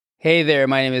Hey there,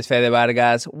 my name is Fede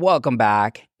Vargas. Welcome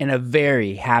back and a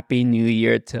very happy new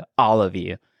year to all of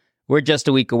you. We're just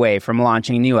a week away from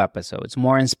launching new episodes,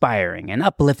 more inspiring and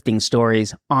uplifting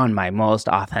stories on my most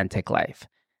authentic life.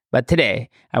 But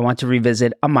today, I want to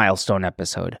revisit a milestone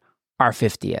episode, our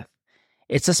 50th.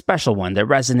 It's a special one that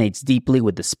resonates deeply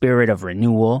with the spirit of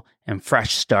renewal and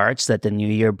fresh starts that the new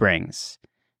year brings.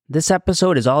 This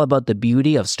episode is all about the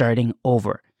beauty of starting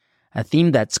over, a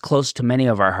theme that's close to many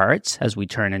of our hearts as we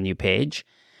turn a new page.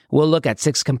 We'll look at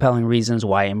 6 compelling reasons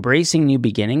why embracing new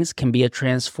beginnings can be a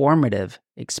transformative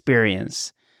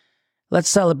experience. Let's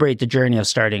celebrate the journey of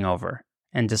starting over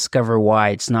and discover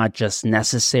why it's not just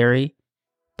necessary,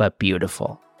 but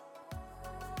beautiful.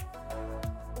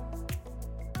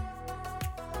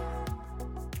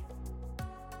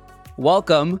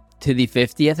 Welcome to the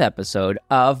 50th episode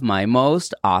of My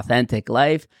Most Authentic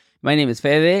Life. My name is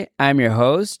Fede. I'm your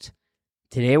host.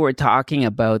 Today we're talking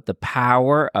about the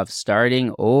power of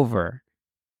starting over.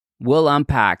 We'll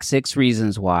unpack 6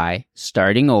 reasons why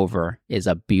starting over is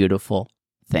a beautiful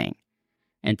thing.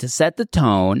 And to set the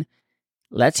tone,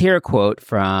 let's hear a quote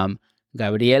from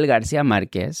Gabriel Garcia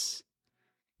Marquez.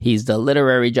 He's the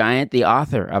literary giant, the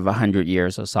author of 100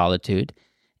 Years of Solitude.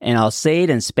 And I'll say it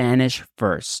in Spanish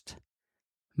first.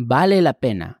 Vale la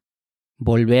pena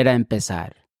volver a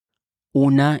empezar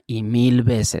una y mil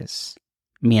veces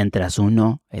mientras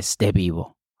uno esté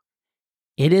vivo.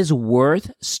 It is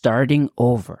worth starting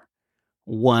over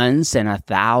once and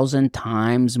 1,000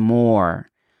 times more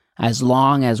as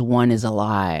long as one is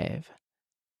alive.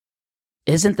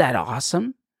 Isn't that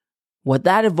awesome? What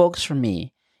that evokes for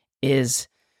me is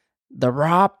the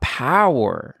raw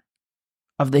power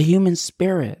of the human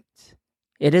spirit.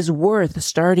 It is worth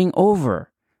starting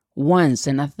over once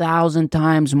and 1,000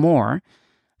 times more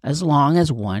as long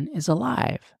as one is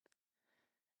alive.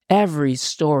 Every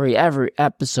story, every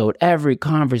episode, every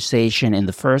conversation in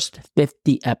the first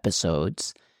 50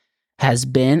 episodes has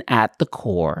been at the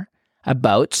core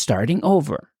about starting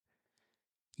over.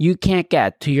 You can't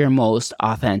get to your most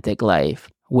authentic life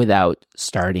without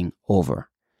starting over.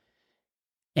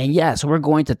 And yes, we're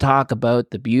going to talk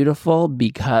about the beautiful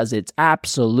because it's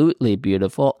absolutely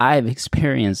beautiful. I've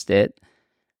experienced it,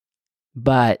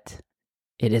 but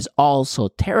it is also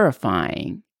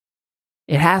terrifying.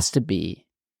 It has to be.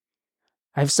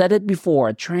 I've said it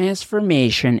before,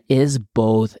 transformation is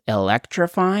both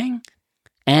electrifying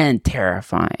and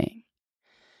terrifying.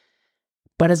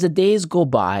 But as the days go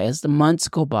by, as the months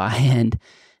go by, and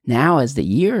now as the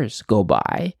years go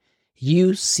by,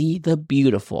 you see the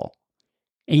beautiful.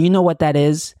 And you know what that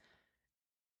is?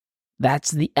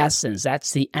 That's the essence,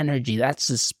 that's the energy, that's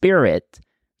the spirit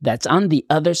that's on the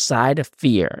other side of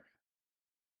fear.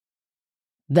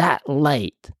 That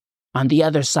light on the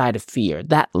other side of fear,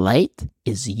 that light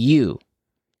is you.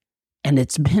 And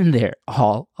it's been there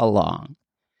all along.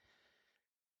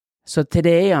 So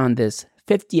today on this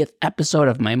 50th episode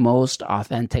of My Most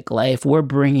Authentic Life, we're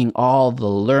bringing all the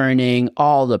learning,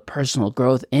 all the personal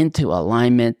growth into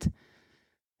alignment.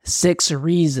 6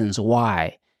 reasons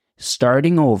why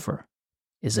starting over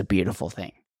is a beautiful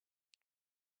thing.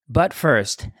 But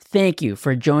first, thank you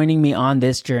for joining me on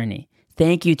this journey.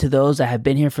 Thank you to those that have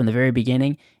been here from the very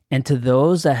beginning, and to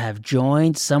those that have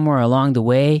joined somewhere along the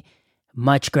way,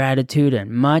 much gratitude and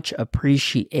much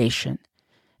appreciation.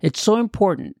 It's so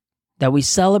important that we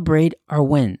celebrate our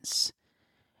wins.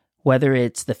 Whether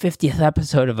it's the 50th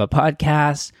episode of a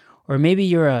podcast, or maybe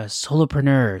you're a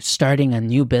solopreneur starting a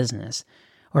new business,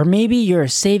 or maybe you're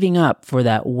saving up for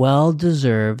that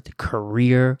well-deserved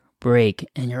career break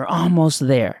and you're almost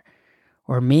there.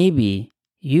 Or maybe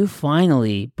you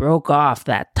finally broke off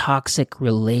that toxic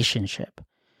relationship.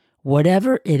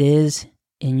 Whatever it is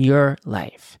in your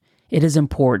life, it is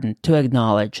important to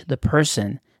acknowledge the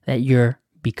person that you're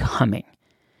becoming.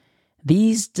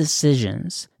 These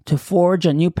decisions to forge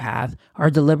a new path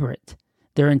are deliberate,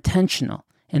 they're intentional,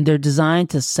 and they're designed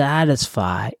to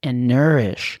satisfy and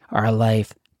nourish our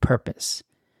life purpose.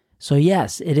 So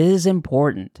yes, it is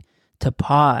important to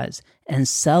pause and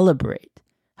celebrate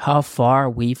how far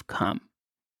we've come.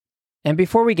 And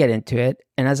before we get into it,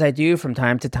 and as I do from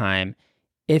time to time,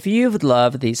 if you've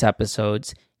loved these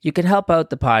episodes, you can help out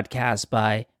the podcast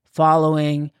by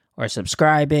following or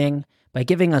subscribing, by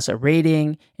giving us a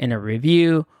rating and a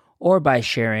review, or by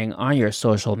sharing on your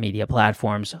social media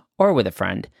platforms or with a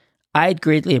friend. I'd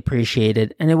greatly appreciate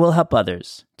it, and it will help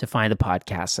others to find the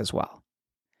podcast as well.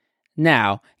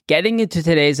 Now, getting into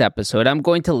today's episode, I'm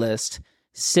going to list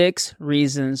 6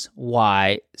 reasons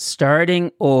why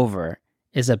starting over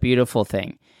is a beautiful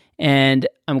thing. And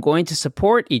I'm going to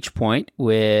support each point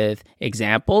with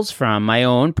examples from my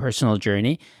own personal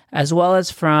journey, as well as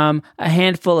from a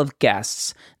handful of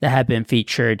guests that have been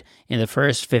featured in the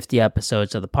first 50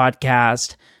 episodes of the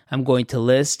podcast. I'm going to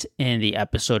list in the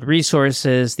episode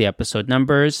resources, the episode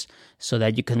numbers, so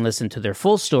that you can listen to their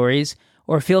full stories,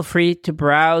 or feel free to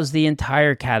browse the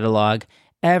entire catalog.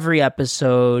 Every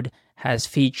episode has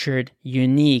featured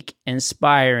unique,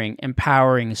 inspiring,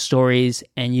 empowering stories,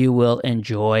 and you will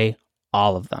enjoy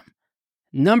all of them.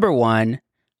 Number 1,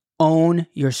 own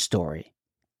your story.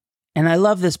 And I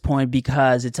love this point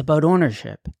because it's about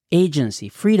ownership, agency,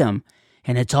 freedom,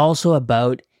 and it's also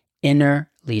about inner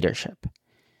leadership.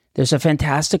 There's a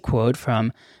fantastic quote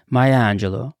from Maya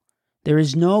Angelou. There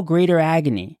is no greater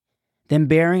agony than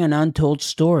bearing an untold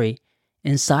story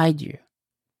inside you.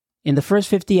 In the first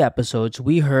 50 episodes,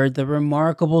 we heard the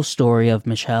remarkable story of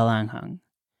Michelle Anghang.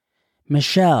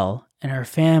 Michelle and her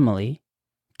family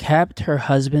kept her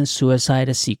husband's suicide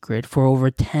a secret for over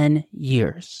 10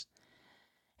 years.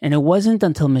 And it wasn't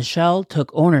until Michelle took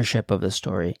ownership of the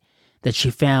story that she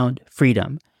found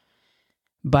freedom.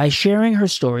 By sharing her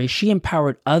story, she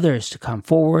empowered others to come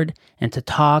forward and to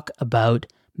talk about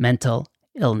mental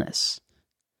illness.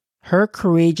 Her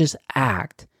courageous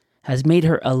act has made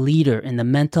her a leader in the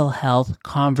mental health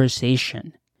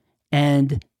conversation.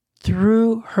 And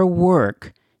through her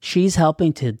work, she's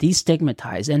helping to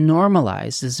destigmatize and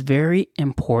normalize this very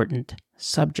important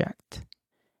subject.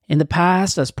 In the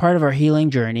past, as part of our healing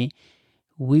journey,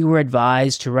 we were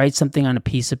advised to write something on a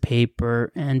piece of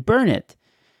paper and burn it.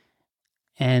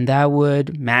 And that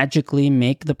would magically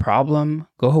make the problem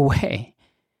go away.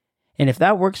 And if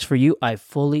that works for you, I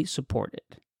fully support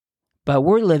it. But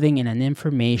we're living in an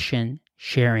information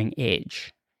sharing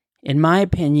age. In my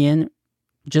opinion,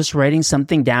 just writing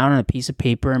something down on a piece of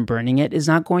paper and burning it is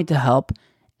not going to help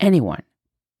anyone.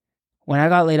 When I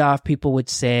got laid off, people would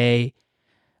say,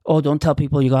 "Oh, don't tell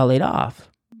people you got laid off."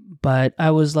 But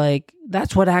I was like,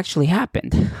 that's what actually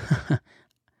happened.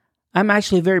 I'm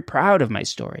actually very proud of my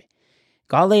story.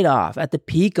 Got laid off at the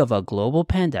peak of a global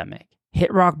pandemic,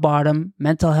 hit rock bottom,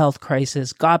 mental health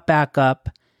crisis, got back up,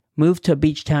 moved to a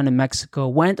beach town in Mexico,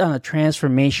 went on a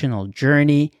transformational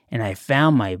journey, and I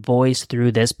found my voice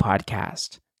through this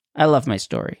podcast. I love my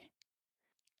story.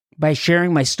 By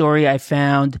sharing my story, I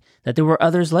found that there were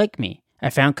others like me. I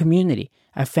found community.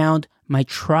 I found my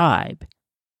tribe.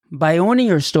 By owning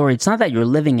your story, it's not that you're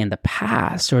living in the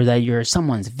past or that you're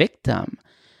someone's victim.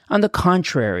 On the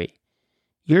contrary,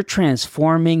 you're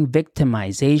transforming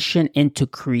victimization into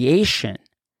creation,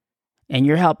 and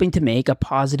you're helping to make a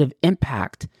positive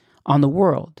impact on the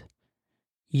world.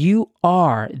 You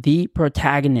are the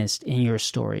protagonist in your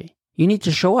story. You need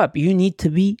to show up. You need to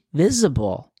be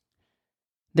visible.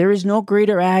 There is no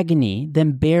greater agony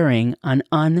than bearing an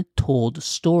untold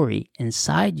story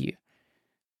inside you.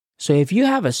 So if you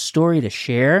have a story to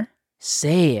share,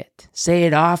 say it. Say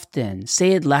it often.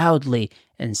 Say it loudly.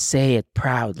 And say it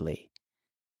proudly.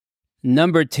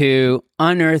 Number 2,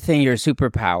 unearthing your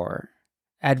superpower.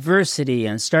 Adversity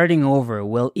and starting over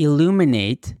will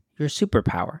illuminate your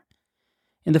superpower.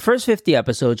 In the first 50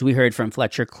 episodes, we heard from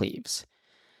Fletcher Cleaves.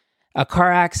 A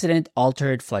car accident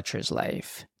altered Fletcher's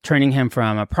life, turning him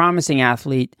from a promising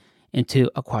athlete into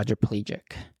a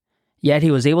quadriplegic. Yet he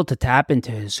was able to tap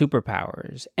into his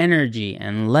superpowers, energy,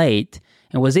 and light,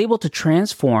 and was able to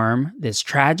transform this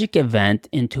tragic event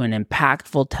into an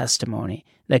impactful testimony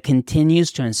that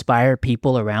continues to inspire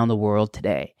people around the world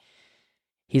today.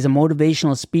 He's a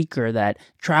motivational speaker that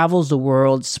travels the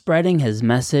world spreading his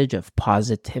message of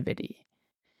positivity.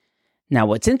 Now,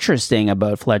 what's interesting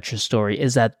about Fletcher's story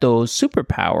is that those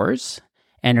superpowers,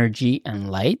 energy and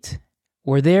light,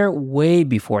 were there way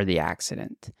before the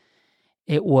accident.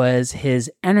 It was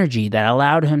his energy that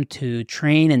allowed him to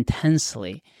train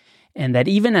intensely, and that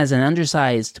even as an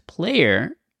undersized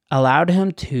player, allowed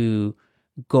him to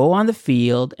go on the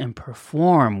field and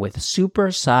perform with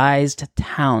supersized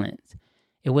talent.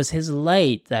 It was his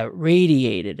light that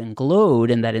radiated and glowed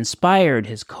and that inspired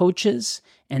his coaches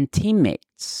and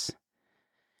teammates.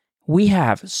 We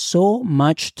have so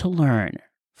much to learn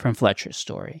from Fletcher's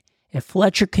story. If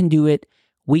Fletcher can do it,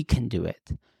 we can do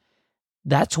it.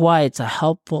 That's why it's a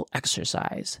helpful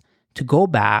exercise to go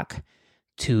back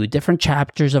to different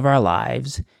chapters of our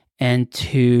lives and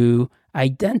to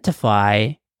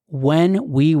identify when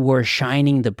we were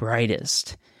shining the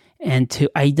brightest and to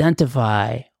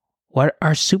identify what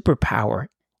our superpower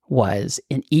was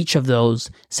in each of those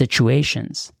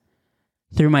situations.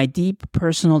 Through my deep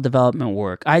personal development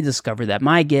work, I discovered that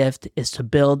my gift is to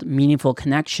build meaningful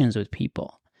connections with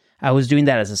people. I was doing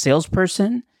that as a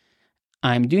salesperson.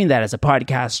 I'm doing that as a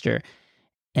podcaster.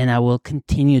 and I will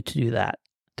continue to do that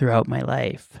throughout my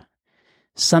life.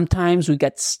 Sometimes we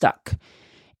get stuck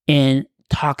in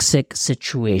toxic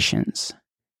situations.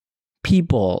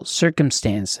 People,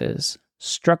 circumstances,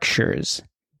 structures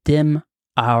dim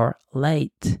our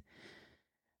light.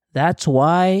 That's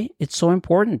why it's so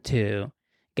important to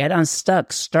get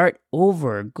unstuck, start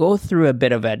over, go through a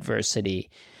bit of adversity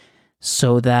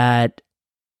so that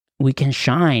we can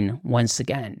shine once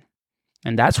again.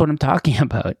 And that's what I'm talking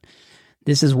about.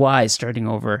 This is why starting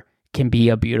over can be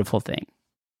a beautiful thing.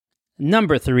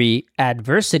 Number 3,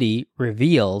 adversity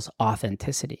reveals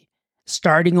authenticity.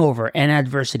 Starting over and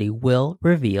adversity will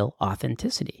reveal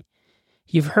authenticity.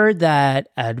 You've heard that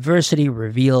adversity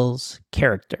reveals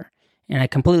character, and I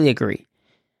completely agree.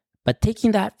 But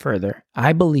taking that further,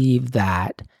 I believe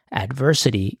that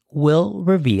adversity will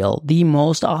reveal the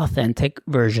most authentic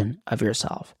version of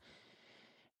yourself.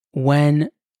 When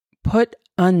put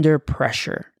under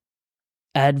pressure,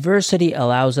 adversity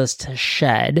allows us to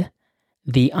shed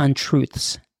the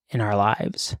untruths in our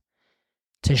lives,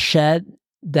 to shed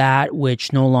that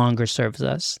which no longer serves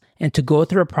us, and to go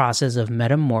through a process of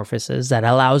metamorphosis that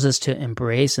allows us to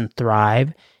embrace and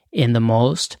thrive in the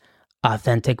most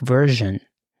authentic version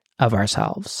of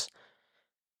ourselves.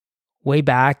 Way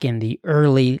back in the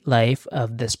early life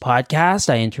of this podcast,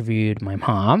 I interviewed my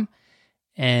mom,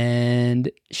 and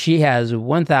she has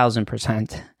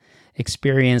 1000%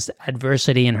 experienced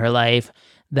adversity in her life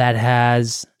that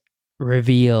has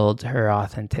revealed her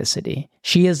authenticity.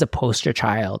 She is the poster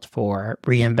child for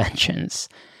reinventions.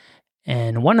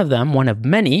 And one of them, one of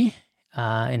many,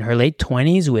 in her late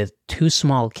 20s with 2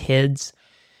 small kids,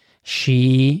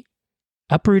 she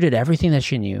uprooted everything that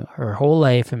she knew, her whole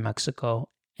life in Mexico,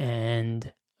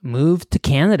 and moved to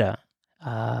Canada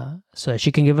so that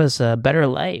she can give us a better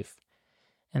life.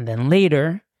 And then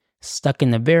later, stuck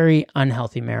in a very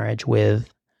unhealthy marriage with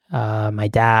my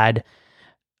dad,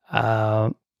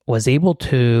 was able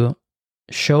to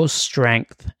show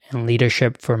strength and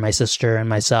leadership for my sister and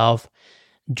myself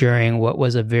during what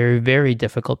was a very, very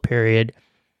difficult period,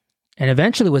 and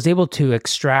eventually was able to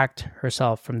extract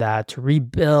herself from that, to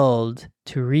rebuild,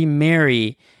 to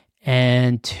remarry,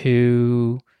 and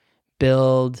to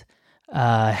build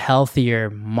a healthier,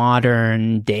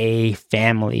 modern day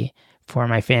family for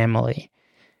my family.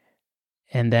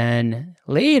 And then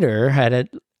later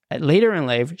in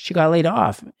life, she got laid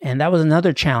off. And that was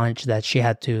another challenge that she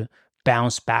had to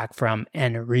bounce back from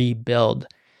and rebuild.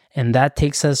 And that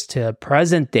takes us to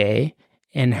present day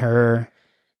in her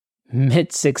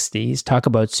mid-60s. Talk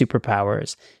about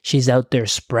superpowers. She's out there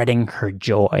spreading her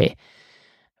joy.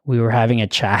 We were having a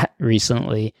chat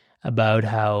recently about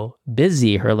how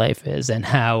busy her life is and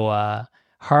how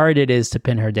hard it is to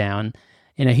pin her down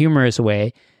in a humorous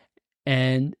way.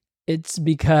 And it's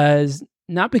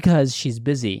not because she's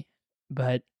busy,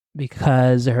 but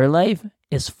because her life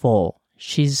is full.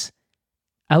 She's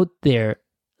out there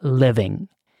living,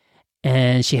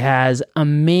 and she has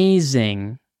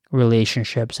amazing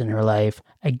relationships in her life.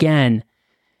 Again,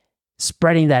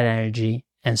 spreading that energy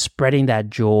and spreading that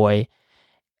joy.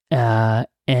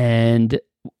 And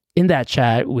in that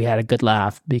chat, we had a good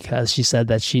laugh because she said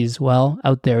that she's,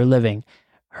 out there living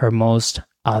her most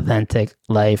authentic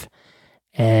life.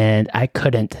 And I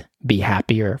couldn't be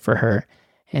happier for her.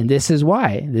 And this is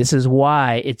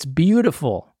why it's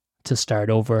beautiful to start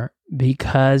over,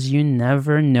 because you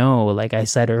never know, like I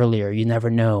said earlier, you never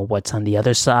know what's on the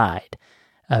other side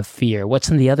of fear,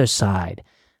 what's on the other side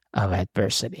of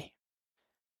adversity.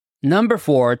 Number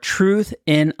 4, truth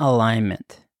in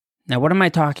alignment. Now, what am I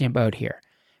talking about here?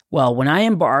 Well, when I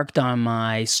embarked on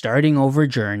my starting over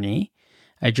journey,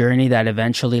 a journey that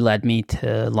eventually led me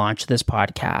to launch this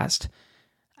podcast,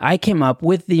 I came up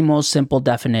with the most simple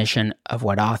definition of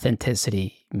what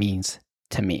authenticity means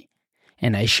to me.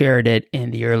 And I shared it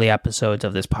in the early episodes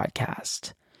of this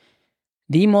podcast.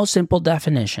 The most simple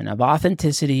definition of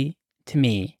authenticity to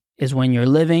me is when you're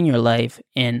living your life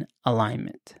in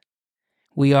alignment.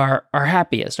 We are our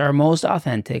happiest, our most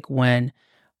authentic when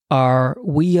our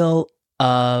wheel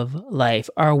of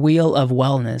life, our wheel of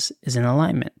wellness is in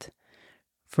alignment.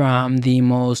 From the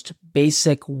most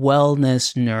basic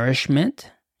wellness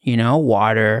nourishment,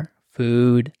 water,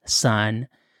 food, sun,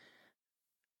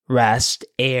 rest,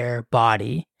 air,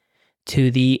 body,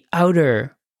 to the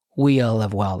outer wheel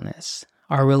of wellness,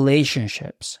 our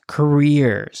relationships,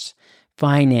 careers,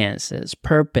 finances,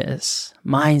 purpose,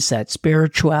 mindset,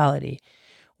 spirituality.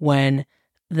 When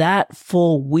that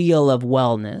full wheel of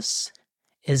wellness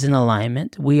is in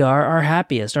alignment, we are our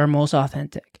happiest, our most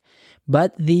authentic.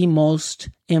 But the most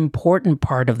important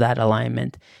part of that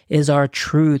alignment is our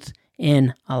truth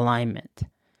in alignment.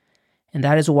 And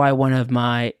that is why one of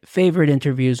my favorite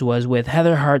interviews was with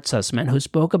Heather Hart Sussman, who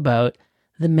spoke about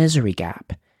the misery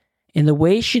gap. And the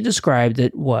way she described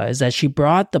it was that she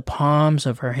brought the palms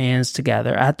of her hands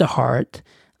together at the heart,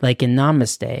 like in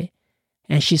Namaste,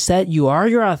 and she said, you are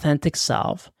your authentic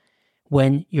self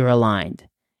when you're aligned.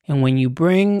 And when you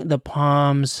bring the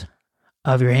palms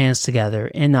of your hands together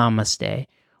in Namaste,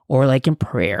 or like in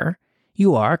prayer,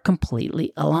 you are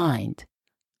completely aligned.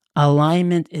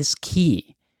 Alignment is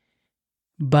key.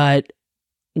 But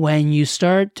when you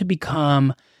start to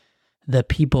become the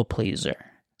people pleaser,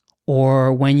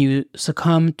 or when you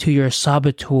succumb to your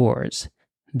saboteurs,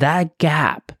 that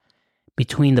gap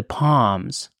between the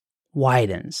palms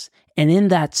widens. And in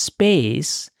that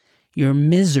space, your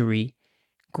misery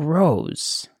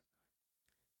grows.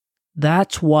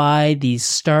 That's why these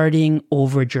starting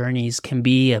over journeys can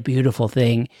be a beautiful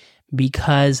thing,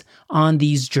 because on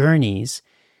these journeys,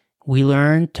 we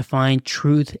learn to find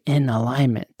truth in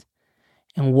alignment.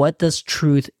 And what does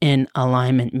truth in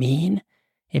alignment mean?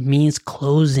 It means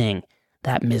closing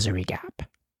that misery gap.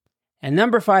 And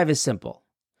number 5 is simple.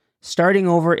 Starting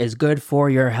over is good for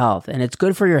your health. And it's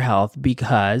good for your health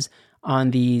because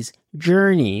on these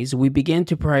journeys, we begin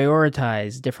to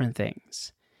prioritize different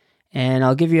things. And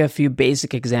I'll give you a few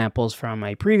basic examples from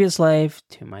my previous life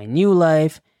to my new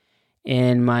life.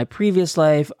 In my previous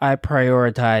life, I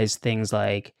prioritized things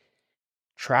like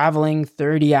traveling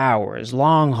 30 hours,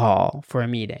 long haul for a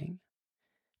meeting,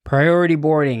 priority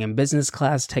boarding and business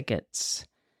class tickets,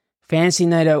 fancy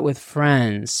night out with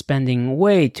friends, spending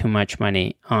way too much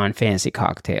money on fancy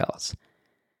cocktails.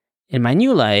 In my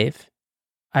new life,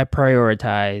 I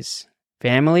prioritize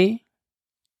family,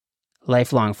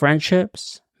 lifelong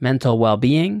friendships, mental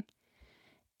well-being,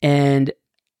 and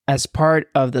as part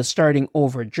of the starting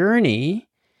over journey,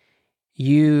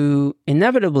 you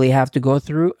inevitably have to go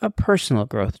through a personal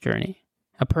growth journey,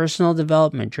 a personal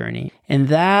development journey. And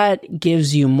that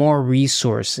gives you more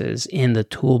resources in the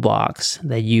toolbox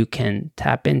that you can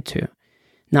tap into.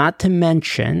 Not to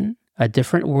mention a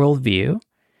different worldview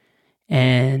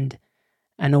and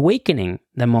an awakening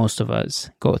that most of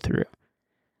us go through.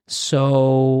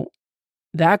 So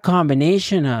that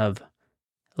combination of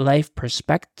life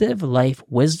perspective, life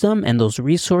wisdom, and those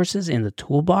resources in the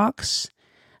toolbox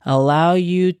allow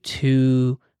you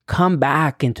to come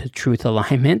back into truth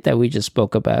alignment that we just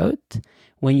spoke about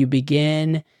when you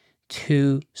begin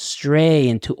to stray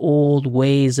into old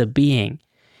ways of being.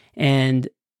 And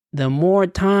the more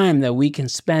time that we can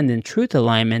spend in truth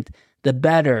alignment, the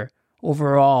better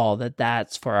overall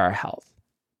that's for our health.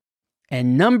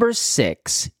 And number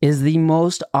 6 is the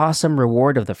most awesome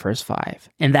reward of the first 5,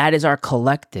 and that is our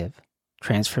collective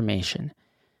transformation.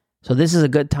 So this is a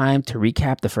good time to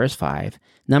recap the first 5.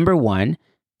 Number 1,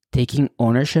 taking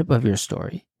ownership of your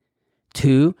story.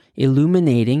 2,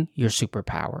 illuminating your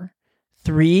superpower.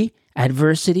 3,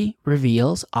 adversity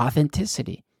reveals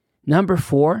authenticity. Number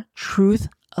 4, truth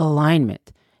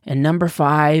alignment. And number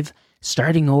 5,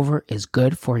 starting over is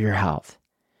good for your health.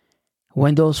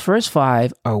 When those first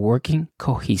 5 are working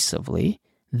cohesively,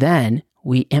 then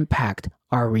we impact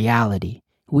our reality.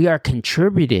 We are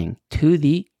contributing to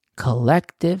the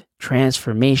collective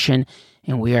transformation,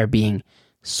 and we are being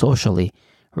socially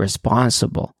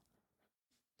responsible.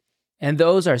 And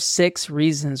those are 6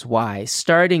 reasons why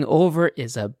starting over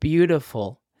is a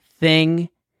beautiful thing.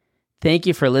 Thank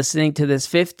you for listening to this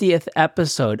 50th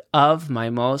episode of My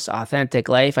Most Authentic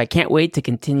Life. I can't wait to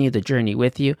continue the journey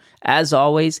with you. As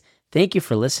always, thank you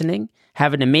for listening.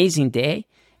 Have an amazing day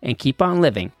and keep on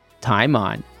living time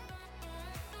on.